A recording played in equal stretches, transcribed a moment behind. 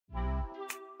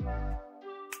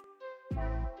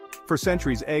For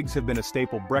centuries, eggs have been a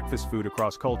staple breakfast food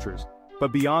across cultures.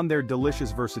 But beyond their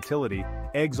delicious versatility,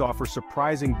 eggs offer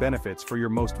surprising benefits for your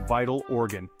most vital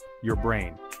organ, your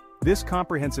brain. This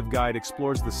comprehensive guide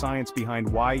explores the science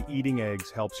behind why eating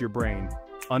eggs helps your brain,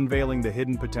 unveiling the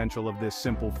hidden potential of this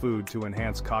simple food to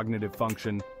enhance cognitive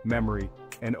function, memory,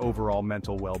 and overall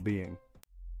mental well-being.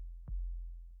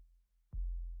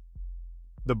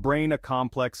 The brain, a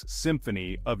complex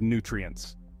symphony of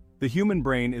nutrients. The human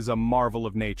brain is a marvel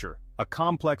of nature, a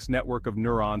complex network of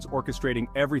neurons orchestrating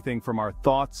everything from our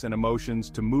thoughts and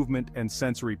emotions to movement and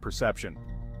sensory perception.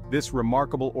 This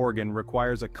remarkable organ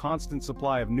requires a constant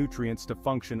supply of nutrients to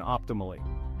function optimally.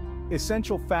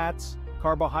 Essential fats,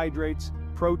 carbohydrates,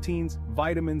 proteins,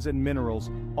 vitamins, and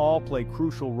minerals all play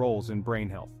crucial roles in brain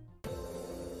health.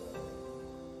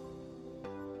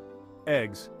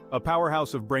 Eggs, a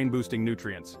powerhouse of brain-boosting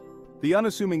nutrients. The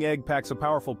unassuming egg packs a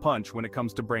powerful punch when it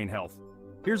comes to brain health.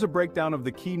 Here's a breakdown of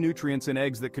the key nutrients in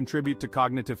eggs that contribute to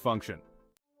cognitive function.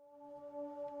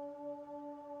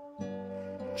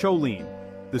 Choline,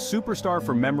 the superstar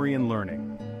for memory and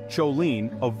learning.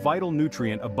 Choline, a vital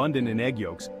nutrient abundant in egg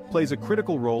yolks, plays a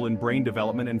critical role in brain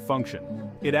development and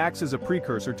function. It acts as a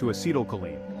precursor to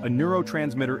acetylcholine, a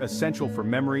neurotransmitter essential for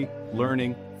memory,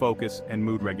 learning, focus, and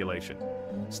mood regulation.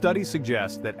 Studies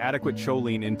suggest that adequate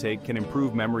choline intake can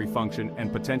improve memory function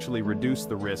and potentially reduce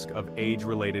the risk of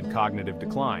age-related cognitive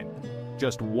decline.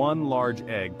 Just one large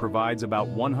egg provides about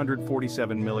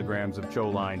 147 milligrams of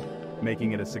choline,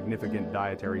 making it a significant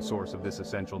dietary source of this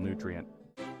essential nutrient.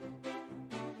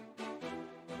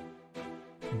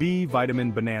 B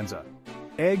vitamin bonanza.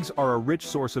 Eggs are a rich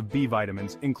source of B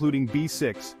vitamins, including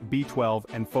B6, B12,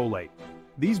 and folate.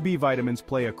 These B vitamins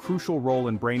play a crucial role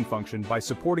in brain function by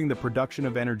supporting the production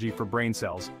of energy for brain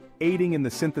cells, aiding in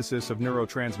the synthesis of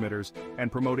neurotransmitters,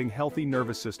 and promoting healthy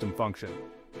nervous system function.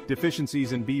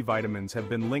 Deficiencies in B vitamins have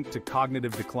been linked to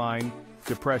cognitive decline,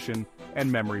 depression,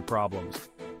 and memory problems.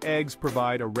 Eggs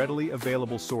provide a readily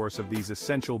available source of these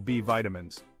essential B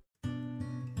vitamins.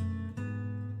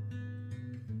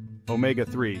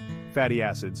 Omega-3 fatty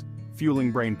acids,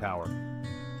 fueling brain power.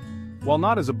 While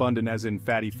not as abundant as in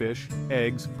fatty fish,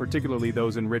 eggs, particularly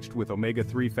those enriched with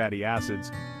omega-3 fatty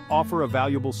acids, offer a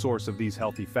valuable source of these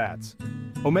healthy fats.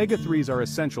 Omega-3s are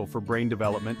essential for brain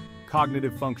development,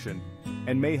 cognitive function,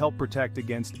 and may help protect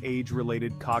against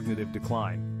age-related cognitive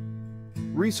decline.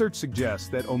 Research suggests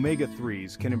that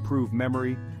omega-3s can improve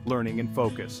memory, learning, and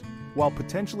focus, while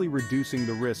potentially reducing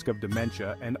the risk of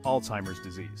dementia and Alzheimer's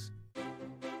disease.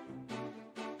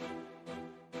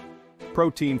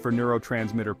 Protein for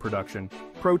neurotransmitter production.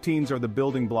 Proteins are the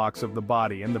building blocks of the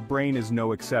body, and the brain is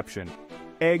no exception.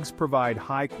 Eggs provide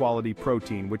high-quality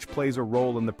protein, which plays a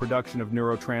role in the production of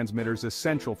neurotransmitters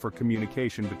essential for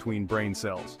communication between brain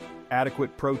cells.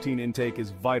 Adequate protein intake is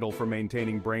vital for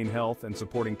maintaining brain health and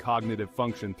supporting cognitive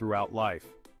function throughout life.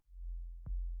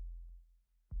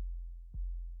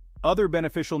 Other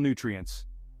beneficial nutrients.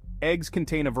 Eggs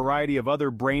contain a variety of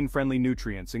other brain-friendly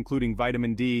nutrients, including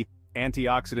vitamin D,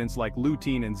 antioxidants like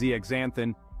lutein and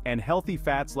zeaxanthin, and healthy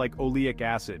fats like oleic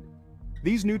acid.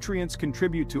 These nutrients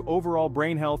contribute to overall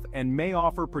brain health and may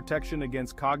offer protection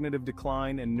against cognitive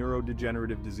decline and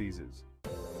neurodegenerative diseases.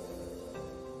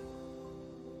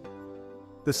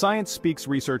 The Science Speaks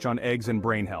research on eggs and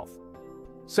brain health.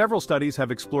 Several studies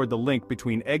have explored the link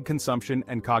between egg consumption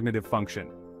and cognitive function.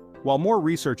 While more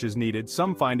research is needed,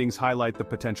 some findings highlight the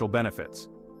potential benefits.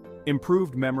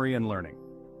 Improved memory and learning.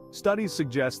 Studies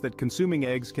suggest that consuming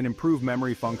eggs can improve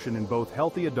memory function in both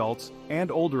healthy adults and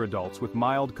older adults with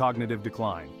mild cognitive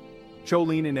decline.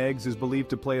 Choline in eggs is believed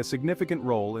to play a significant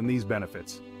role in these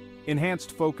benefits.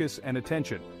 Enhanced focus and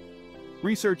attention.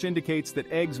 Research indicates that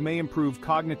eggs may improve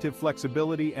cognitive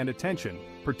flexibility and attention,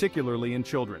 particularly in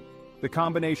children. The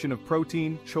combination of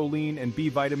protein, choline, and B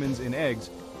vitamins in eggs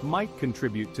might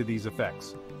contribute to these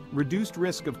effects. Reduced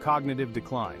risk of cognitive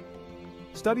decline.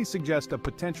 Studies suggest a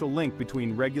potential link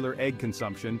between regular egg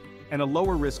consumption and a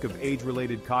lower risk of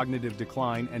age-related cognitive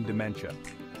decline and dementia.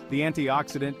 The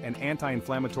antioxidant and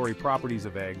anti-inflammatory properties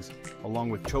of eggs,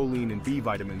 along with choline and B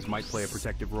vitamins, might play a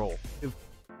protective role.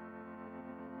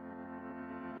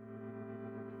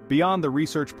 Beyond the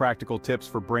research, practical tips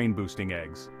for brain-boosting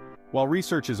eggs. While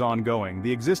research is ongoing,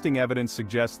 the existing evidence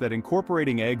suggests that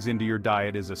incorporating eggs into your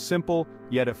diet is a simple,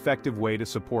 yet effective way to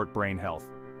support brain health.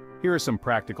 Here are some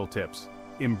practical tips.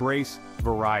 Embrace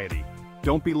variety.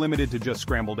 Don't be limited to just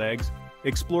scrambled eggs.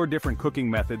 Explore different cooking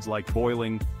methods like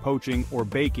boiling, poaching, or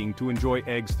baking to enjoy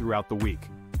eggs throughout the week.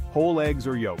 Whole eggs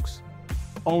or yolks?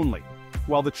 Only.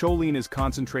 While the choline is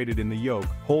concentrated in the yolk,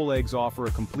 whole eggs offer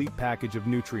a complete package of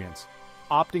nutrients.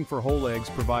 Opting for whole eggs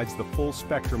provides the full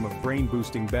spectrum of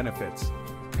brain-boosting benefits.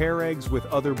 Pair eggs with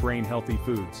other brain-healthy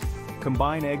foods.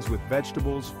 Combine eggs with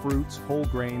vegetables, fruits, whole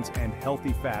grains, and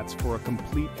healthy fats for a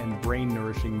complete and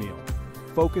brain-nourishing meal.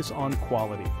 Focus on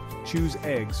quality. Choose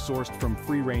eggs sourced from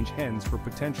free-range hens for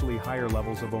potentially higher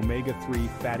levels of omega-3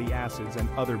 fatty acids and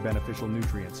other beneficial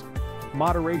nutrients.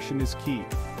 Moderation is key.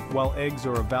 While eggs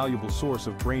are a valuable source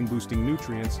of brain-boosting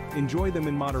nutrients, enjoy them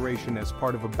in moderation as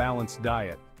part of a balanced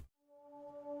diet.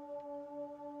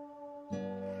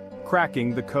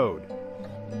 Cracking the code.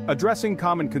 Addressing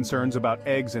common concerns about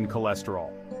eggs and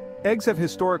cholesterol. Eggs have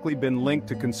historically been linked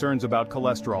to concerns about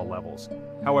cholesterol levels.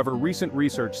 However, recent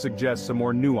research suggests a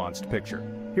more nuanced picture.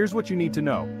 Here's what you need to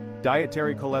know.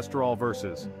 Dietary cholesterol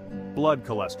versus blood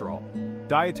cholesterol.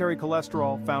 Dietary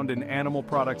cholesterol, found in animal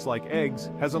products like eggs,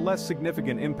 has a less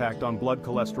significant impact on blood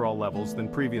cholesterol levels than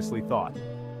previously thought.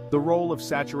 The role of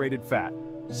saturated fat.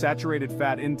 Saturated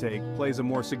fat intake plays a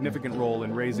more significant role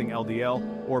in raising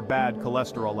LDL, or bad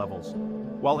cholesterol levels.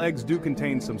 While eggs do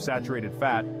contain some saturated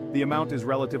fat, the amount is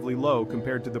relatively low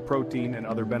compared to the protein and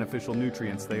other beneficial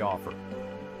nutrients they offer.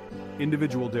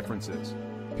 Individual differences.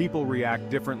 People react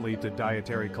differently to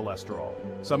dietary cholesterol.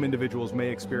 Some individuals may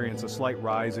experience a slight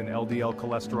rise in LDL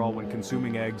cholesterol when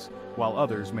consuming eggs, while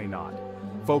others may not.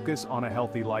 Focus on a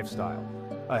healthy lifestyle.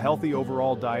 A healthy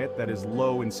overall diet that is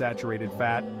low in saturated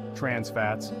fat, trans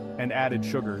fats, and added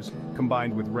sugars,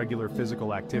 combined with regular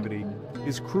physical activity,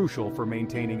 is crucial for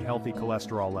maintaining healthy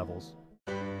cholesterol levels.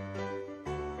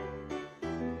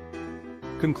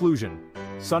 Conclusion: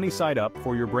 sunny side up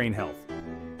for your brain health.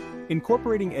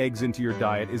 Incorporating eggs into your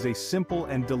diet is a simple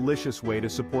and delicious way to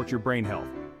support your brain health.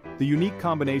 The unique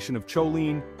combination of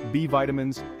choline, B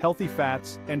vitamins, healthy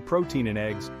fats, and protein in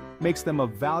eggs makes them a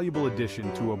valuable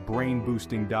addition to a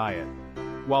brain-boosting diet.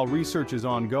 While research is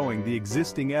ongoing, the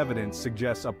existing evidence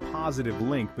suggests a positive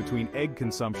link between egg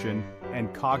consumption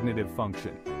and cognitive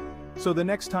function. So the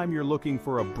next time you're looking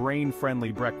for a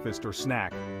brain-friendly breakfast or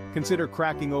snack, consider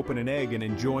cracking open an egg and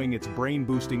enjoying its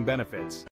brain-boosting benefits.